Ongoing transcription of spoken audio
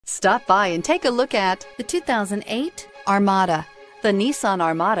Stop by and take a look at the 2008 Armada. The Nissan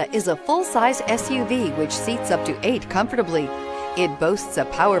Armada is a full-size SUV which seats up to 8 comfortably. It boasts a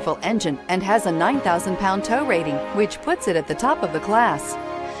powerful engine and has a 9,000-pound tow rating, which puts it at the top of the class.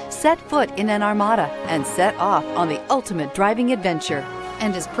 Set foot in an Armada and set off on the ultimate driving adventure,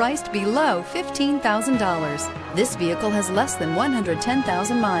 and is priced below $15,000. This vehicle has less than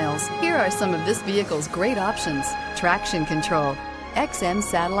 110,000 miles. Here are some of this vehicle's great options: traction control, XM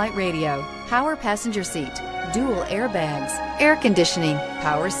satellite radio, power passenger seat, dual airbags, air conditioning,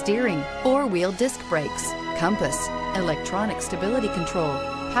 power steering, 4-wheel disc brakes, compass, electronic stability control,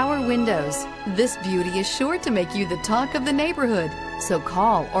 power windows. This beauty is sure to make you the talk of the neighborhood. So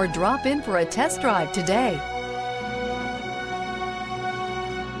call or drop in for a test drive today.